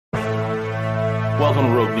Welcome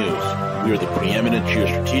to Rogue News. We are the preeminent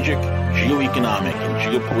geostrategic, geoeconomic, and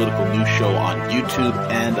geopolitical news show on YouTube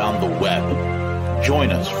and on the web.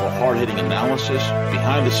 Join us for hard-hitting analysis,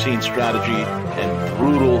 behind-the-scenes strategy, and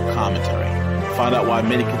brutal commentary. Find out why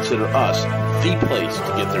many consider us the place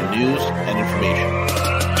to get their news and information.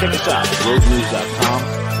 Check us out at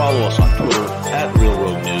roguenews.com. Follow us on Twitter at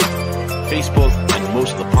RealRogueNews, Facebook, and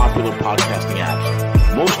most of the popular podcasting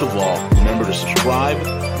apps. Most of all, remember to subscribe,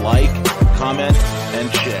 like, comment,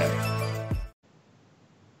 and share.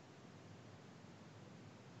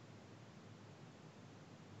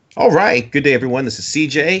 All right. Good day, everyone. This is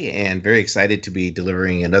CJ, and very excited to be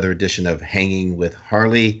delivering another edition of Hanging with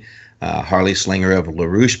Harley, Harley Slinger of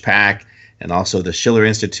LaRouche Pack, and also the Schiller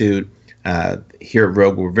Institute. Here at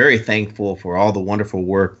Rogue, we're very thankful for all the wonderful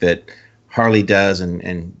work that Harley does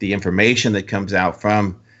and the information that comes out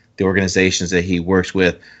from the organizations that he works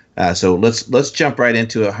with. So let's jump right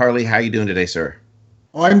into it. Harley, how are you doing today, sir?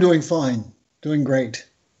 Oh, I'm doing fine. Doing great.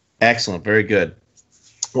 Excellent. Very good.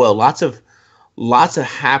 Well, lots of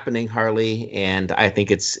happening, Harley, and I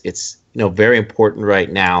think it's very important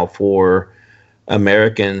right now for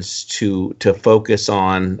Americans to focus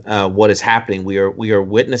on what is happening. We are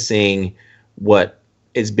witnessing what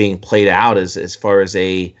is being played out as far as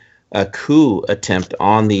a coup attempt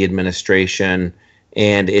on the administration.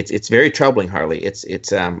 And it's very troubling, Harley.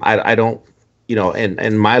 I don't,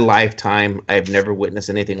 in my lifetime, I've never witnessed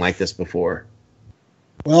anything like this before.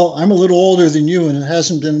 Well, I'm a little older than you, and it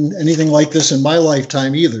hasn't been anything like this in my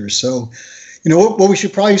lifetime either. So, what we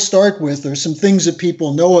should probably start with are some things that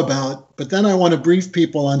people know about, but then I want to brief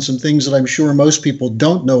people on some things that I'm sure most people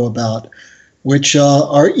don't know about, which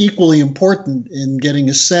are equally important in getting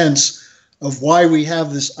a sense of why we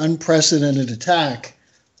have this unprecedented attack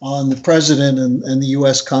on the president and the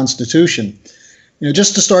U.S. Constitution.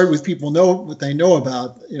 Just to start with, people know what they know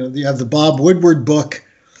about. You have the Bob Woodward book.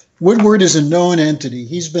 Woodward is a known entity.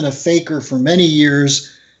 He's been a faker for many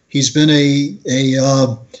years. He's been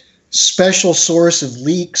a special source of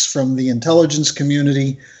leaks from the intelligence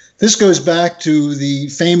community. This goes back to the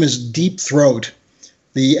famous Deep Throat,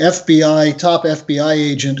 the top FBI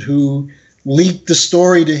agent who leaked the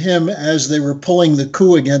story to him as they were pulling the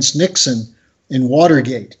coup against Nixon in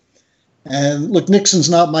Watergate. And look, Nixon's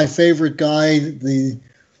not my favorite guy,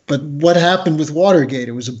 but what happened with Watergate?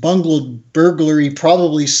 It was a bungled burglary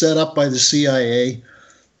probably set up by the CIA.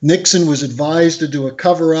 Nixon was advised to do a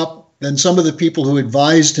cover-up. Then some of the people who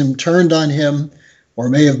advised him turned on him or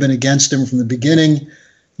may have been against him from the beginning.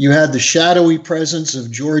 You had the shadowy presence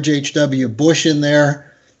of George H.W. Bush in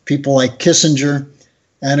there, people like Kissinger,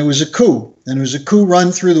 and it was a coup. And it was a coup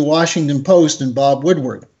run through the Washington Post and Bob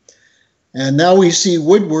Woodward. And now we see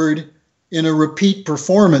Woodward in a repeat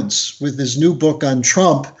performance with his new book on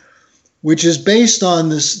Trump, which is based on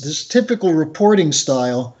this typical reporting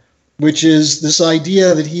style, which is this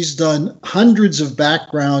idea that he's done hundreds of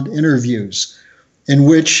background interviews in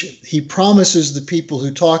which he promises the people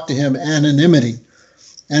who talk to him anonymity.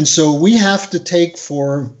 And so we have to take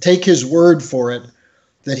his word for it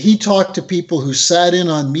that he talked to people who sat in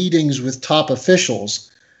on meetings with top officials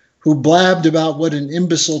who blabbed about what an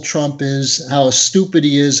imbecile Trump is, how stupid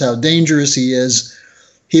he is, how dangerous he is.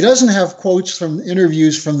 He doesn't have quotes from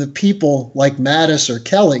interviews from the people like Mattis or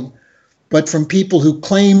Kelly, but from people who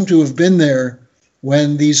claim to have been there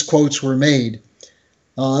when these quotes were made.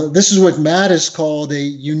 This is what Mattis called a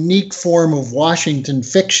unique form of Washington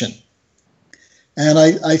fiction. And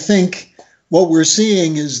I think what we're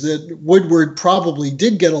seeing is that Woodward probably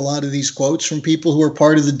did get a lot of these quotes from people who are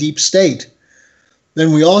part of the deep state.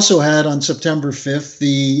 Then we also had on September 5th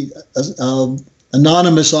the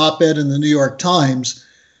anonymous op-ed in the New York Times,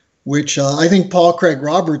 which I think Paul Craig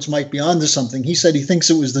Roberts might be onto something. He said he thinks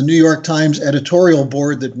it was the New York Times editorial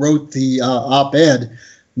board that wrote the op-ed,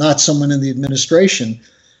 not someone in the administration.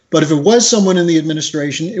 But if it was someone in the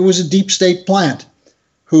administration, it was a deep state plant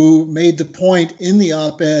who made the point in the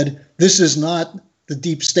op-ed, this is not the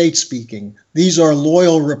deep state speaking. These are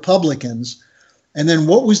loyal Republicans. And then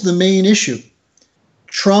what was the main issue?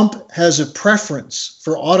 Trump has a preference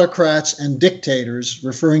for autocrats and dictators,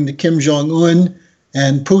 referring to Kim Jong-un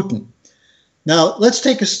and Putin. Now, let's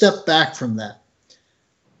take a step back from that.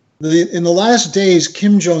 In the last days,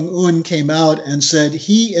 Kim Jong-un came out and said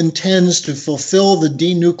he intends to fulfill the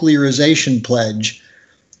denuclearization pledge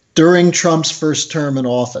during Trump's first term in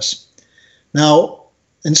office. Now,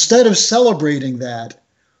 instead of celebrating that,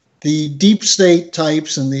 the deep state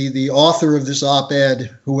types and the author of this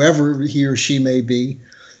op-ed, whoever he or she may be,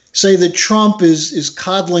 say that Trump is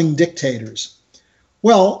coddling dictators.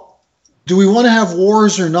 Well, do we want to have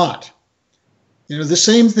wars or not? The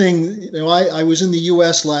same thing, I was in the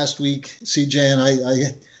U.S. last week, CJ, and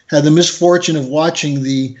I had the misfortune of watching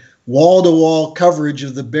the wall-to-wall coverage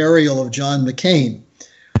of the burial of John McCain.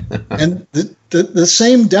 And the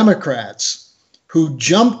same Democrats who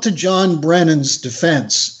jumped to John Brennan's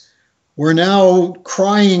defense were now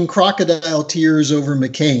crying crocodile tears over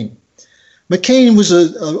McCain. McCain was a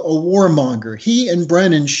warmonger. He and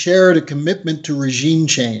Brennan shared a commitment to regime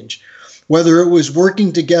change, whether it was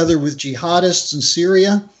working together with jihadists in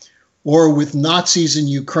Syria or with Nazis in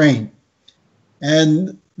Ukraine.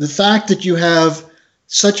 And the fact that you have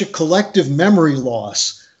such a collective memory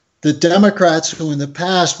loss, that Democrats who in the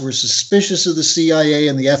past were suspicious of the CIA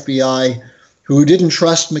and the FBI, who didn't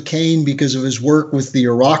trust McCain because of his work with the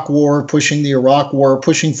Iraq War, pushing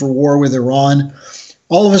for war with Iran,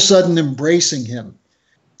 all of a sudden embracing him.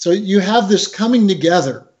 So you have this coming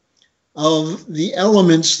together of the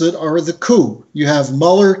elements that are the coup. You have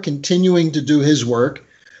Mueller continuing to do his work.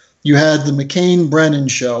 You had the McCain-Brennan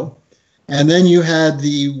show. And then you had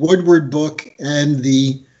the Woodward book and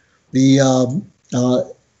the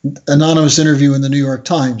anonymous interview in the New York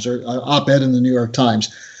Times, or op-ed in the New York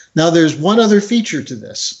Times. Now, there's one other feature to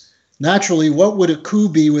this. Naturally, what would a coup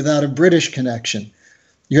be without a British connection?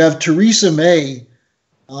 You have Theresa May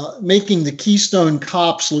making the Keystone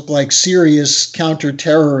cops look like serious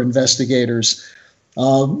counter-terror investigators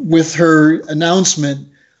with her announcement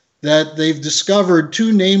that they've discovered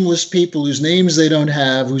two nameless people whose names they don't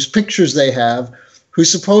have, whose pictures they have, who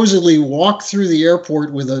supposedly walked through the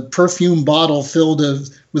airport with a perfume bottle filled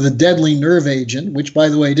with a deadly nerve agent, which, by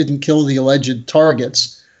the way, didn't kill the alleged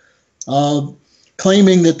targets,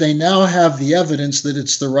 claiming that they now have the evidence that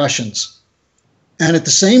it's the Russians. And at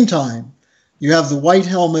the same time, you have the White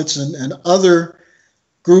Helmets and other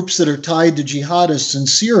groups that are tied to jihadists in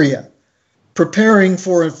Syria preparing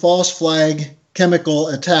for a false flag chemical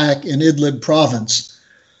attack in Idlib province.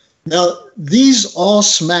 Now, these all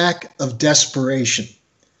smack of desperation.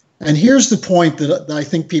 And here's the point that I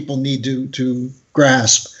think people need to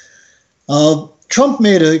grasp. Trump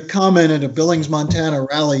made a comment at a Billings, Montana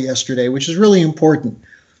rally yesterday, which is really important.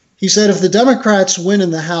 He said if the Democrats win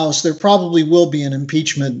in the House, there probably will be an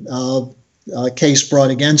impeachment case brought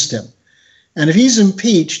against him. And if he's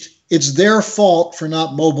impeached, it's their fault for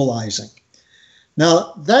not mobilizing.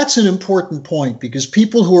 Now, that's an important point because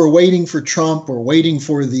people who are waiting for Trump or waiting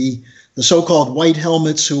for the so-called white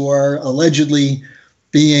helmets who are allegedly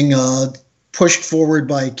being pushed forward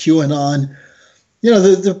by QAnon,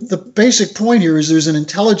 the basic point here is there's an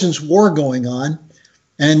intelligence war going on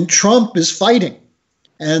and Trump is fighting.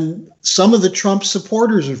 And some of the Trump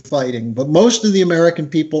supporters are fighting, but most of the American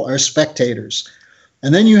people are spectators.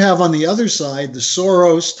 And then you have on the other side the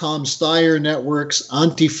Soros, Tom Steyer networks,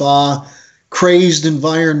 Antifa, crazed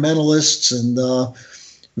environmentalists, and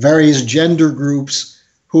various gender groups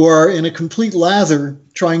who are in a complete lather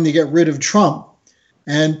trying to get rid of Trump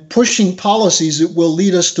and pushing policies that will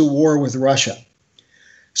lead us to war with Russia.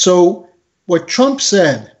 So what Trump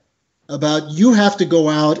said about you have to go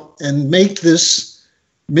out and make this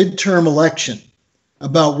midterm election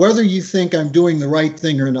about whether you think I'm doing the right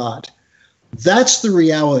thing or not, that's the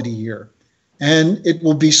reality here. And it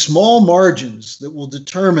will be small margins that will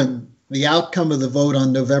determine the outcome of the vote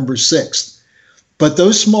on November 6th. But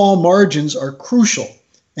those small margins are crucial.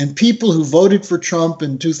 And people who voted for Trump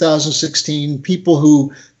in 2016, people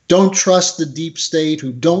who don't trust the deep state,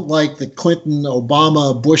 who don't like the Clinton,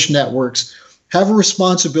 Obama, Bush networks, have a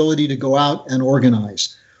responsibility to go out and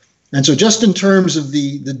organize. And so just in terms of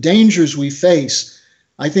the dangers we face,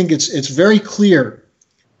 I think it's very clear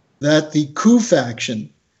that the coup faction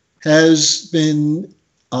has been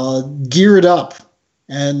geared up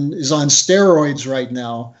and is on steroids right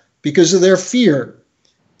now because of their fear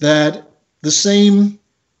that the same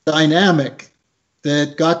dynamic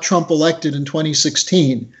that got Trump elected in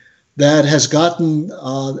 2016, that has gotten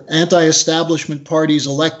anti-establishment parties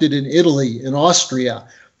elected in Italy, in Austria,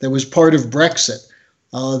 that was part of Brexit,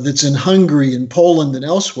 that's in Hungary and Poland and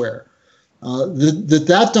elsewhere,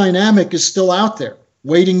 that dynamic is still out there,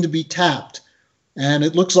 waiting to be tapped. And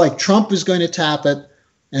it looks like Trump is going to tap it.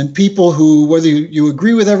 And people who, whether you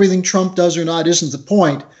agree with everything Trump does or not, isn't the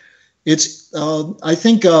point. It's, I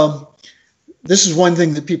think this is one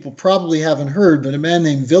thing that people probably haven't heard, but a man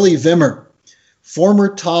named Willy Wimmer,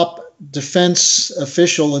 former top defense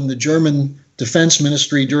official in the German defense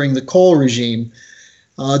ministry during the Kohl regime,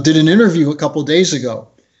 did an interview a couple days ago.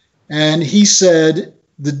 And he said,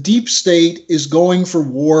 the deep state is going for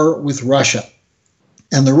war with Russia,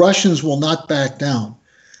 and the Russians will not back down.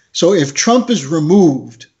 So if Trump is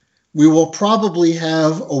removed, we will probably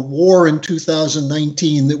have a war in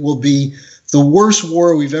 2019 that will be the worst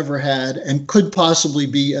war we've ever had, and could possibly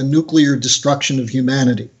be a nuclear destruction of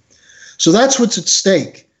humanity. So that's what's at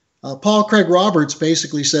stake. Paul Craig Roberts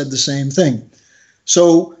basically said the same thing.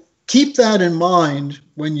 So keep that in mind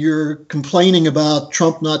when you're complaining about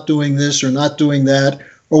Trump not doing this or not doing that,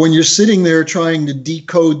 or when you're sitting there trying to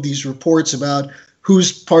decode these reports about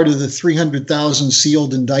who's part of the 300,000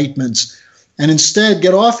 sealed indictments. And instead,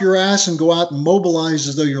 get off your ass and go out and mobilize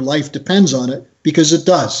as though your life depends on it, because it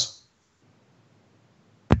does.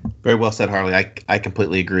 Very well said, Harley. I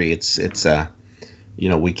completely agree. It's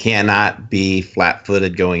we cannot be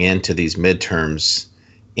flat-footed going into these midterms,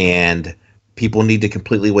 and people need to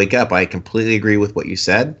completely wake up. I completely agree with what you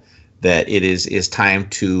said, that it is time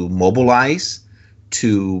to mobilize,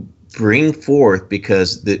 to bring forth,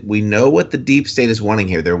 because we know what the deep state is wanting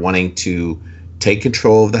here. They're wanting to take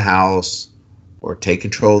control of the House or take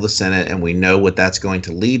control of the Senate, and we know what that's going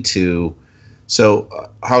to lead to. So,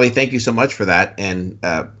 Harley, thank you so much for that. And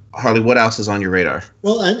Harley, what else is on your radar?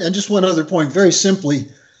 Well, and just one other point, very simply,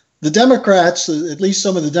 the Democrats, at least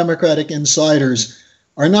some of the Democratic insiders,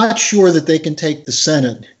 are not sure that they can take the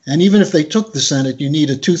Senate. And even if they took the Senate, you need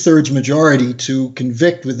a 2/3 majority to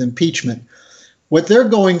convict with impeachment. What they're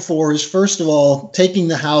going for is, first of all, taking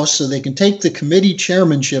the House so they can take the committee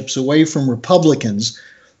chairmanships away from Republicans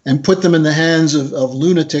and put them in the hands of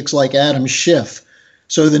lunatics like Adam Schiff.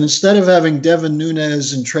 So that instead of having Devin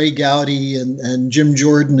Nunes and Trey Gowdy and Jim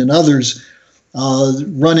Jordan and others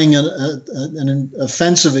running an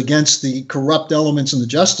offensive against the corrupt elements in the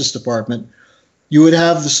Justice Department, you would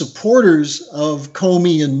have the supporters of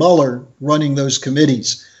Comey and Mueller running those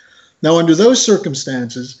committees. Now, under those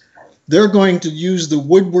circumstances, they're going to use the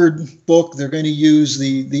Woodward book. They're going to use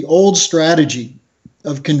the old strategy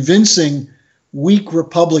of convincing weak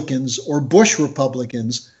Republicans or Bush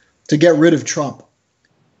Republicans to get rid of Trump.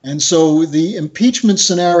 And so the impeachment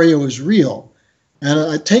scenario is real. And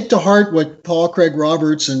I take to heart what Paul Craig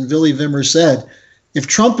Roberts and Willy Wimmer said. If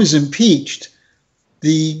Trump is impeached,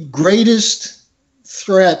 the greatest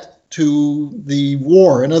threat to the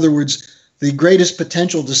war, in other words, the greatest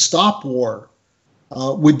potential to stop war,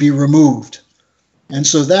 would be removed. And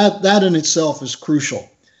so that in itself is crucial.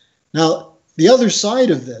 Now, the other side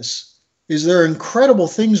of this is there are incredible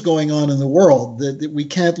things going on in the world that we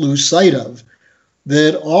can't lose sight of,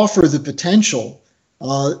 that offer the potential,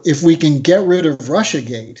 if we can get rid of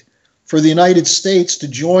Russiagate, for the United States to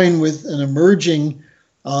join with an emerging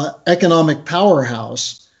economic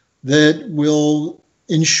powerhouse that will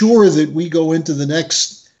ensure that we go into the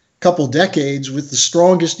next couple decades with the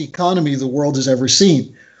strongest economy the world has ever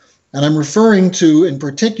seen. And I'm referring to, in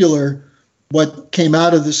particular, what came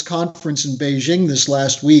out of this conference in Beijing this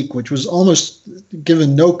last week, which was almost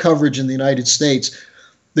given no coverage in the United States.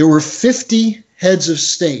 There were 50 heads of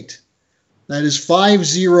state, that is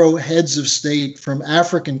 50 heads of state from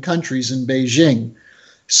African countries in Beijing,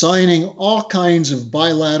 signing all kinds of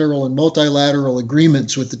bilateral and multilateral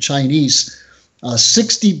agreements with the Chinese,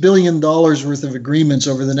 $60 billion worth of agreements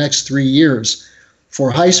over the next 3 years for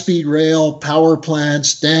high-speed rail, power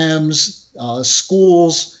plants, dams,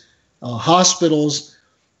 schools, hospitals.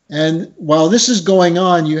 And while this is going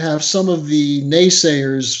on, you have some of the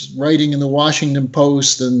naysayers writing in the Washington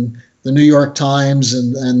Post and the New York Times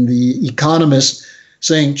and the Economist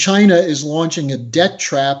saying China is launching a debt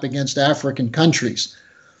trap against African countries.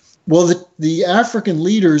 Well, the African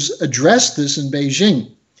leaders addressed this in Beijing.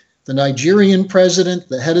 The Nigerian president,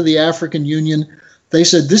 the head of the African Union, they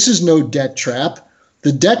said this is no debt trap.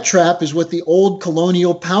 The debt trap is what the old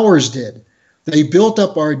colonial powers did. They built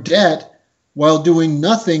up our debt while doing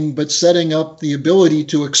nothing but setting up the ability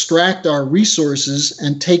to extract our resources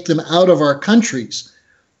and take them out of our countries.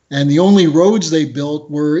 And the only roads they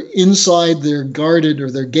built were inside their guarded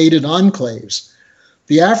or their gated enclaves.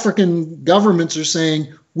 The African governments are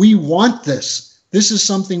saying, we want this. This is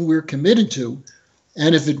something we're committed to.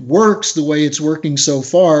 And if it works the way it's working so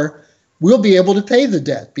far, we'll be able to pay the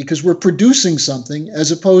debt because we're producing something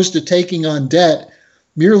as opposed to taking on debt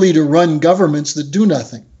merely to run governments that do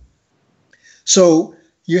nothing. So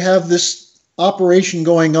you have this operation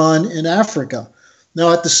going on in Africa.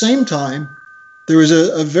 Now, at the same time, there was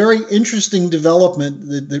a very interesting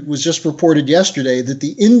development that was just reported yesterday, that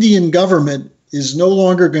the Indian government is no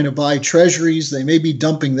longer going to buy treasuries. They may be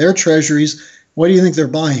dumping their treasuries. What do you think they're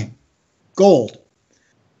buying? Gold.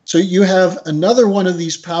 So you have another one of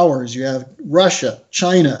these powers. You have Russia,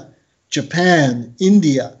 China, Japan,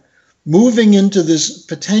 India, moving into this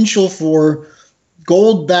potential for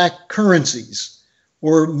gold-backed currencies,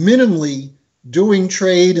 or minimally doing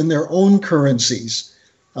trade in their own currencies,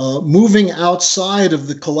 moving outside of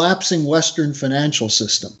the collapsing Western financial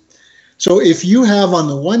system. So if you have on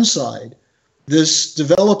the one side this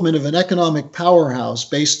development of an economic powerhouse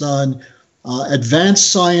based on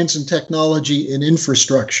advanced science and technology in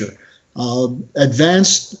infrastructure,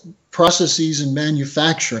 advanced processes in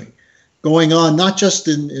manufacturing, going on not just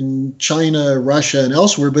in China, Russia, and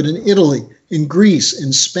elsewhere, but in Italy, in Greece,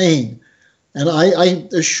 in Spain. And I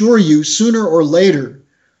assure you, sooner or later,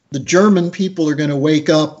 the German people are going to wake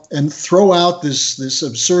up and throw out this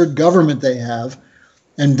absurd government they have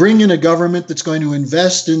and bring in a government that's going to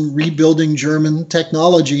invest in rebuilding German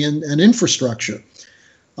technology and infrastructure.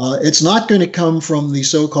 It's not going to come from the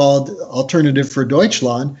so-called Alternative for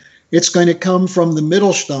Deutschland. It's going to come from the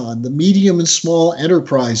Mittelstand, the medium and small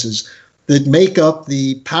enterprises that make up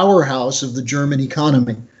the powerhouse of the German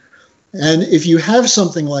economy. And if you have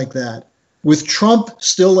something like that, with Trump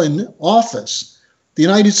still in office, the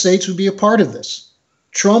United States would be a part of this.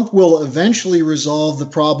 Trump will eventually resolve the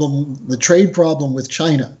problem, the trade problem with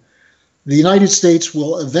China. The United States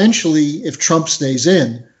will eventually, if Trump stays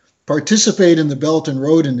in, participate in the Belt and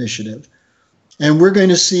Road Initiative. And we're going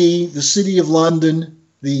to see the City of London,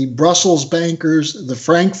 the Brussels bankers, the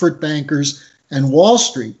Frankfurt bankers, and Wall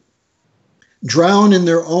Street drown in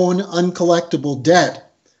their own uncollectible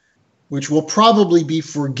debt, which will probably be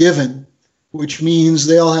forgiven, which means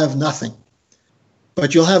they'll have nothing.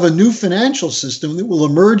 But you'll have a new financial system that will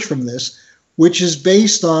emerge from this, which is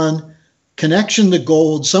based on connection to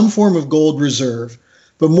gold, some form of gold reserve,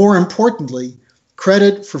 but more importantly,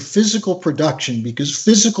 credit for physical production, because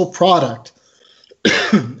physical product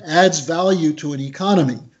adds value to an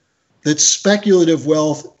economy that speculative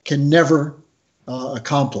wealth can never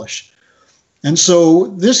accomplish. And so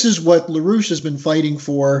this is what LaRouche has been fighting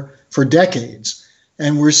for decades.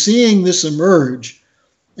 And we're seeing this emerge.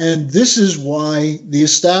 And this is why the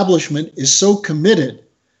establishment is so committed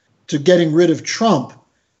to getting rid of Trump,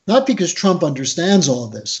 not because Trump understands all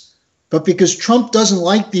of this, but because Trump doesn't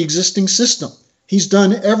like the existing system. He's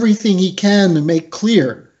done everything he can to make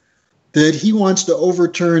clear that he wants to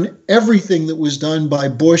overturn everything that was done by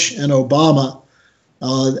Bush and Obama,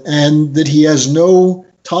 and that he has no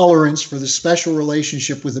tolerance for the special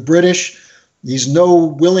relationship with the British. He's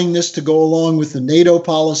no willingness to go along with the NATO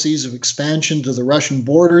policies of expansion to the Russian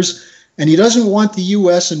borders, and he doesn't want the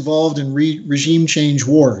U.S. involved in regime change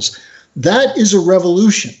wars. That is a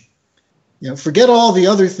revolution. Forget all the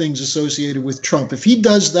other things associated with Trump. If he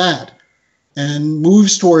does that and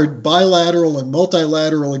moves toward bilateral and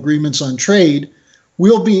multilateral agreements on trade,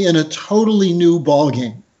 we'll be in a totally new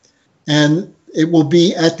ballgame. And it will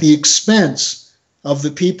be at the expense of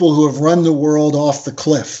the people who have run the world off the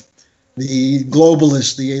cliff. The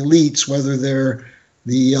globalists, the elites, whether they're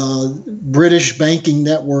the British banking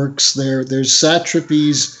networks, there's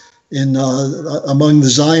satrapies among the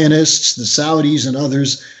Zionists, the Saudis and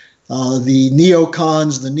others, the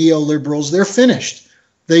neocons, the neoliberals, they're finished.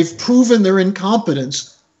 They've proven their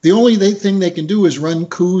incompetence. The only thing they can do is run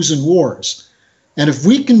coups and wars. And if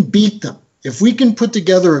we can beat them, if we can put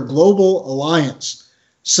together a global alliance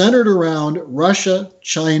centered around Russia,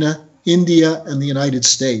 China, India, and the United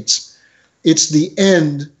States, it's the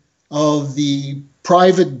end of the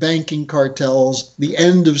private banking cartels, the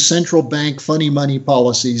end of central bank funny money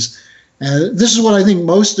policies. And this is what I think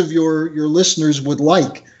most of your listeners would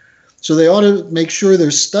like. So they ought to make sure they're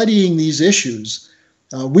studying these issues.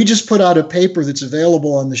 We just put out a paper that's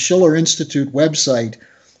available on the Schiller Institute website,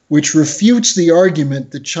 which refutes the argument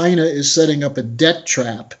that China is setting up a debt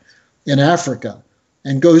trap in Africa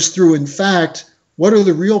and goes through, in fact, what are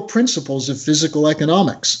the real principles of physical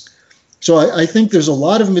economics. So I think there's a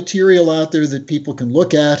lot of material out there that people can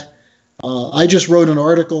look at. I just wrote an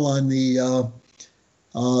article on the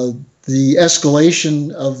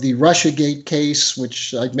escalation of the Russiagate case,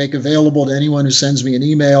 which I'd make available to anyone who sends me an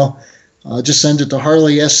email. Just send it to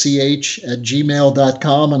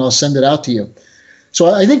harleysch@gmail.com and I'll send it out to you.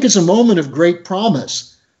 So I think it's a moment of great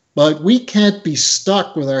promise, but we can't be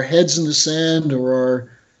stuck with our heads in the sand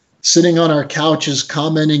or sitting on our couches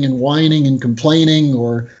commenting and whining and complaining,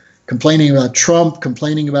 or complaining about Trump,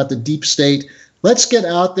 complaining about the deep state. Let's get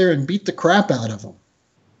out there and beat the crap out of them.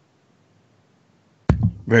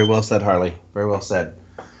 Very well said, Harley. Very well said.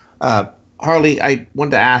 Harley, I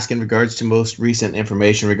wanted to ask in regards to most recent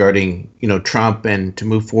information regarding, Trump and to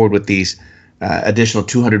move forward with these additional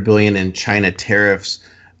 $200 billion in China tariffs.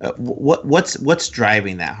 What's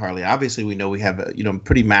driving that, Harley? Obviously, we know we have a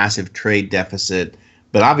pretty massive trade deficit,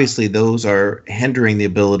 but obviously those are hindering the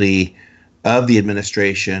ability of the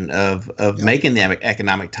administration of making the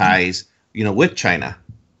economic ties, with China.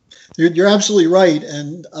 You're absolutely right.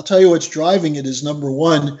 And I'll tell you what's driving it is, number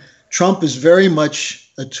one, Trump is very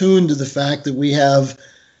much attuned to the fact that we have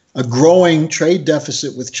a growing trade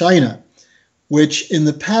deficit with China. which in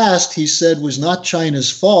the past he said was not China's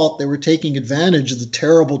fault. They were taking advantage of the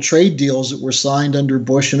terrible trade deals that were signed under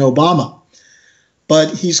Bush and Obama.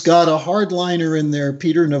 But he's got a hardliner in there,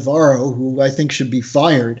 Peter Navarro, who I think should be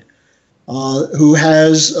fired, who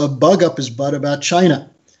has a bug up his butt about China.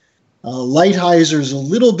 Lighthizer a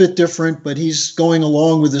little bit different, but he's going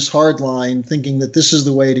along with this hard line, thinking that this is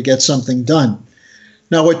the way to get something done.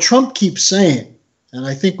 Now, what Trump keeps saying, and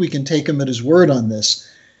I think we can take him at his word on this,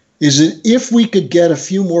 is that if we could get a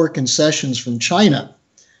few more concessions from China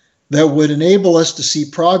that would enable us to see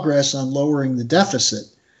progress on lowering the deficit,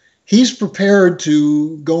 he's prepared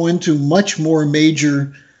to go into much more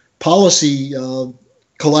major policy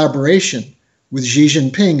collaboration with Xi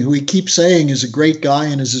Jinping, who he keeps saying is a great guy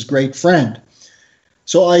and is his great friend.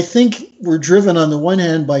 So I think we're driven on the one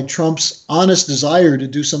hand by Trump's honest desire to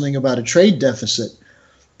do something about a trade deficit,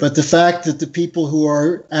 but the fact that the people who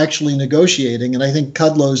are actually negotiating, and I think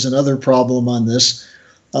Kudlow's another problem on this,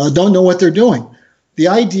 don't know what they're doing. The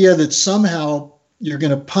idea that somehow you're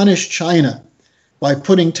going to punish China by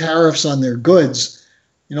putting tariffs on their goods.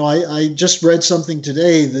 You know, I just read something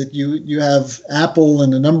today that you have Apple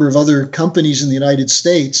and a number of other companies in the United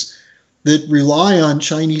States that rely on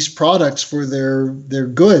Chinese products for their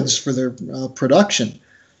goods, for their production,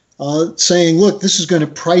 saying, look, this is going to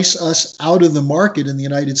price us out of the market in the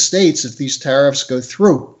United States if these tariffs go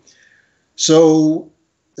through. So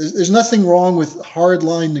there's nothing wrong with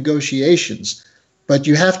hardline negotiations, but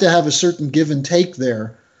you have to have a certain give and take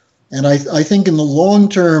there. And I think in the long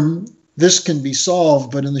term, this can be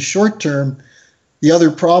solved. But in the short term, the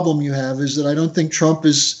other problem you have is that I don't think Trump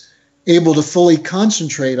is able to fully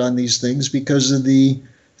concentrate on these things because of the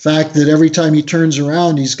fact that every time he turns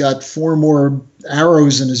around, he's got 4 more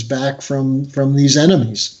arrows in his back from these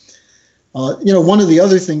enemies. One of the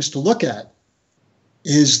other things to look at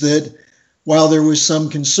is that while there was some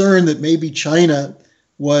concern that maybe China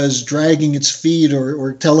was dragging its feet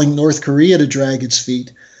or telling North Korea to drag its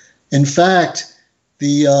feet, in fact,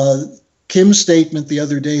 the Kim statement the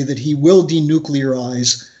other day that he will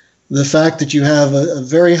denuclearize, the fact that you have a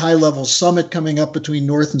very high-level summit coming up between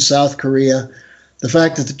North and South Korea, the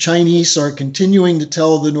fact that the Chinese are continuing to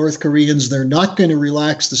tell the North Koreans they're not going to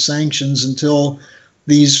relax the sanctions until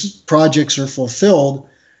these projects are fulfilled,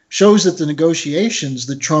 shows that the negotiations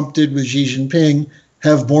that Trump did with Xi Jinping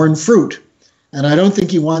have borne fruit. And I don't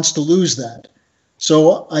think he wants to lose that.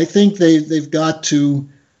 So I think they've got to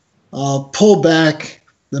pull back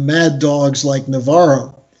the mad dogs like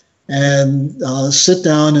Navarro and sit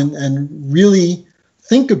down and really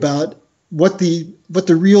think about what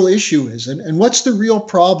the real issue is and what's the real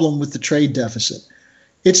problem with the trade deficit.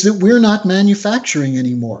 It's that we're not manufacturing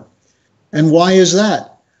anymore. And why is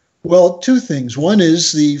that? Well, 2 things. One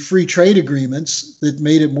is the free trade agreements that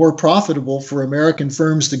made it more profitable for American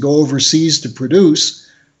firms to go overseas to produce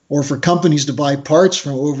or for companies to buy parts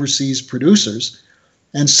from overseas producers.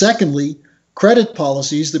 And secondly, credit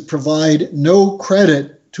policies that provide no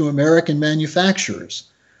credit to American manufacturers.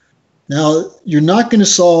 Now, you're not going to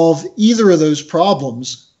solve either of those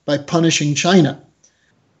problems by punishing China.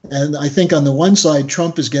 And I think on the one side,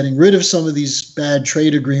 Trump is getting rid of some of these bad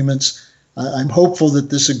trade agreements. I'm hopeful that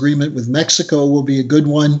this agreement with Mexico will be a good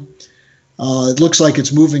one. It looks like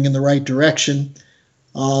it's moving in the right direction.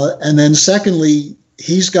 And then secondly,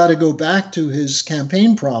 he's got to go back to his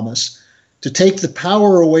campaign promise to take the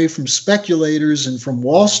power away from speculators and from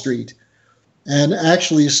Wall Street and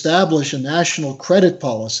actually establish a national credit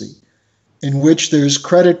policy in which there's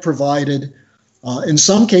credit provided, in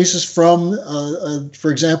some cases from, for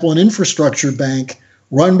example, an infrastructure bank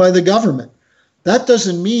run by the government. That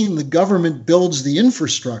doesn't mean the government builds the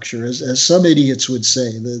infrastructure, as some idiots would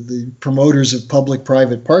say, the promoters of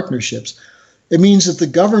public-private partnerships. It means that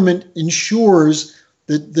the government ensures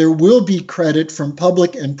that there will be credit from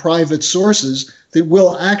public and private sources that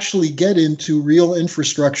will actually get into real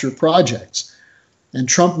infrastructure projects. And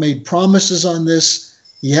Trump made promises on this.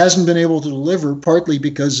 He hasn't been able to deliver, partly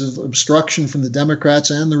because of obstruction from the Democrats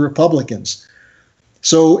and the Republicans.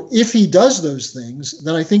 So if he does those things,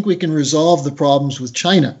 then I think we can resolve the problems with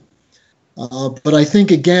China. But I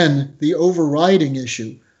think, again, the overriding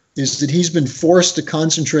issue is that he's been forced to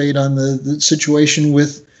concentrate on the situation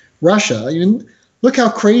with Russia. I mean, look how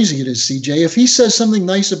crazy it is, CJ. If he says something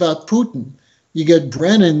nice about Putin, you get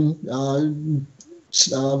Brennan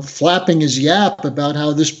flapping his yap about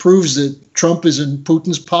how this proves that Trump is in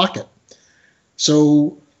Putin's pocket.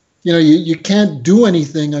 So, you can't do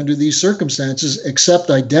anything under these circumstances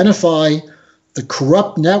except identify the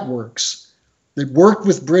corrupt networks that worked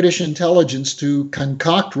with British intelligence to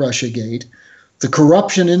concoct Russiagate, the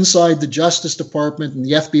corruption inside the Justice Department and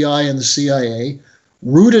the FBI and the CIA,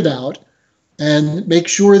 root it out, and make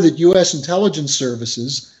sure that U.S. intelligence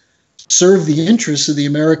services serve the interests of the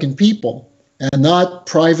American people and not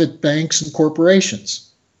private banks and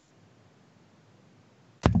corporations.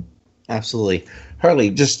 Absolutely.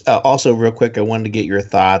 Harley, just also real quick, I wanted to get your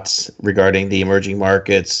thoughts regarding the emerging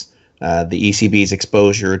markets, the ECB's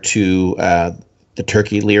exposure to the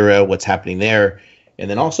Turkey lira, what's happening there. And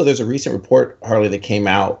then also there's a recent report, Harley, that came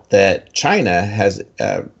out that China has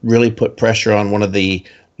really put pressure on one of the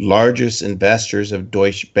largest investors of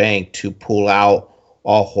Deutsche Bank to pull out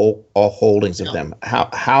all holdings of them.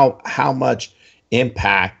 How much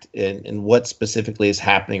impact and what specifically is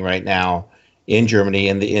happening right now in Germany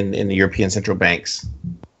and in the European central banks?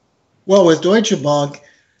 Well, with Deutsche Bank,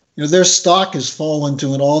 their stock has fallen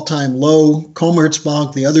to an all-time low.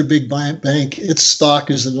 Commerzbank, the other big bank, its stock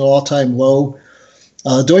is at an all-time low.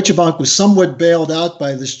 Deutsche Bank was somewhat bailed out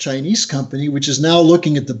by this Chinese company, which is now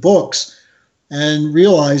looking at the books and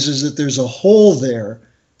realizes that there's a hole there,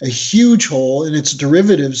 a huge hole in its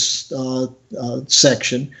derivatives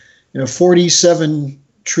section. $47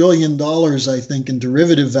 trillion, I think, in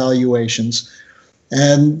derivative valuations.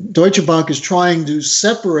 And Deutsche Bank is trying to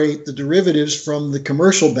separate the derivatives from the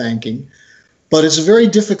commercial banking, but it's a very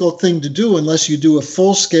difficult thing to do unless you do a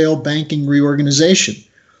full-scale banking reorganization.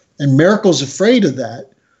 And Merkel's afraid of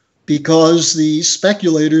that because the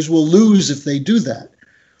speculators will lose if they do that.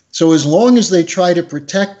 So as long as they try to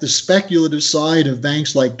protect the speculative side of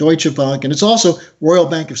banks like Deutsche Bank, and it's also Royal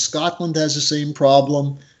Bank of Scotland has the same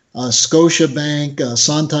problem, Scotiabank,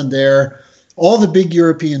 Santander, all the big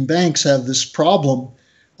European banks have this problem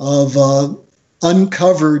of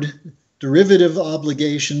uncovered derivative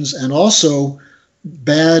obligations and also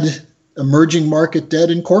bad emerging market debt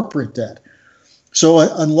and corporate debt. So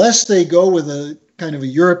unless they go with a kind of a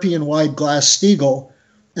European-wide Glass-Steagall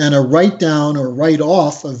and a write-down or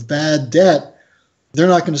write-off of bad debt, they're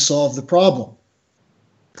not going to solve the problem.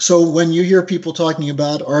 So when you hear people talking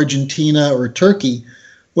about Argentina or Turkey,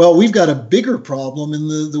 well, we've got a bigger problem in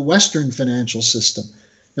the Western financial system.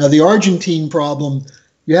 Now, the Argentine problem,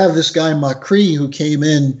 you have this guy Macri who came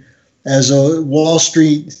in as a Wall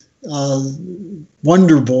Street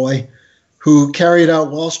wonder boy who carried out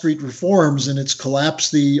Wall Street reforms, and it's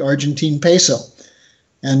collapsed the Argentine peso.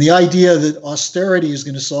 And the idea that austerity is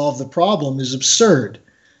going to solve the problem is absurd.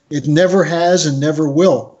 It never has and never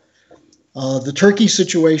will. The Turkey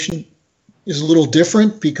situation is a little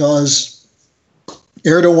different because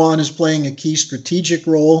Erdogan is playing a key strategic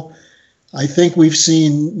role. I think we've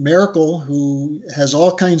seen Merkel, who has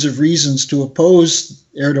all kinds of reasons to oppose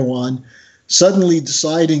Erdogan, suddenly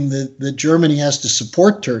deciding that Germany has to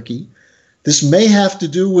support Turkey. This may have to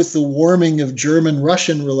do with the warming of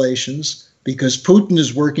German-Russian relations, because Putin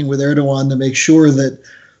is working with Erdogan to make sure that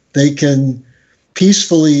they can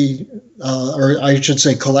peacefully, or I should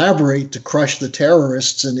say collaborate to crush the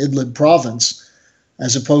terrorists in Idlib province,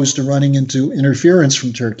 as opposed to running into interference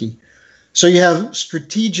from Turkey. So you have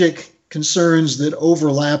strategic concerns that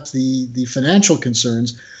overlap the financial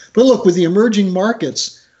concerns. But look, with the emerging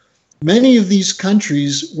markets, many of these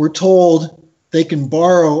countries were told they can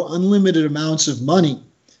borrow unlimited amounts of money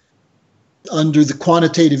under the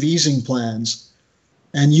quantitative easing plans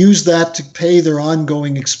and use that to pay their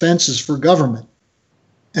ongoing expenses for government.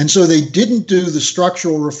 And so they didn't do the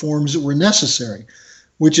structural reforms that were necessary,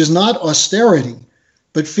 which is not austerity,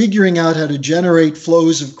 but figuring out how to generate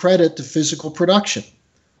flows of credit to physical production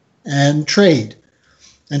and trade.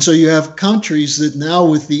 And so you have countries that now,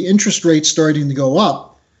 with the interest rates starting to go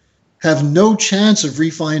up, have no chance of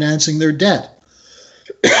refinancing their debt.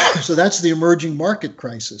 So that's the emerging market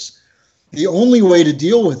crisis. The only way to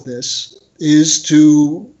deal with this is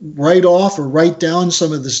to write off or write down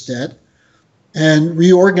some of this debt and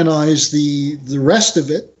reorganize the rest of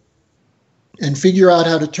it and figure out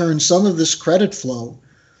how to turn some of this credit flow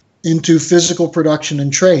into physical production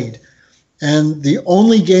and trade. And the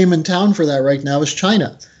only game in town for that right now is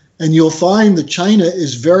China. And you'll find that China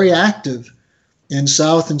is very active in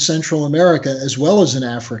South and Central America as well as in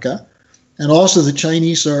Africa. And also the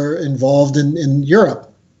Chinese are involved in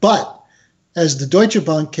Europe. But as the Deutsche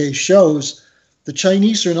Bank case shows, the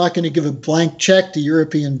Chinese are not going to give a blank check to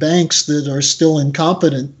European banks that are still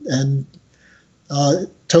incompetent and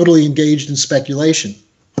totally engaged in speculation.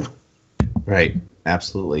 Right.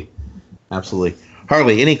 Absolutely. Absolutely.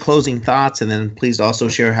 Harley, any closing thoughts? And then please also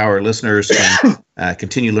share how our listeners can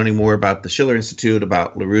continue learning more about the Schiller Institute,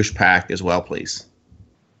 about LaRouche PAC as well, please.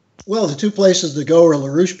 Well, the two places to go are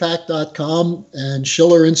LaRouchePAC.com and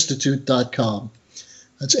SchillerInstitute.com.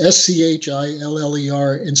 That's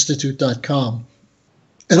SCHILLER Institute.com.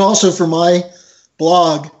 And also for my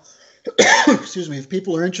blog, excuse me, if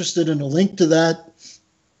people are interested in a link to that,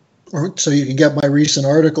 or so you can get my recent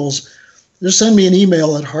articles, just send me an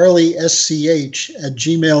email at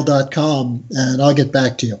harleysch@gmail.com, and I'll get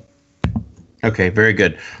back to you. Okay, very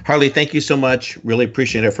good. Harley, thank you so much. Really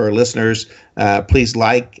appreciate it for our listeners. Please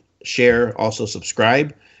like, share, also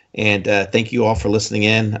subscribe. And thank you all for listening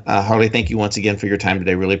in. Harley, thank you once again for your time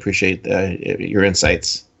today. Really appreciate your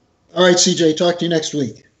insights. All right, CJ, talk to you next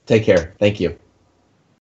week. Take care. Thank you.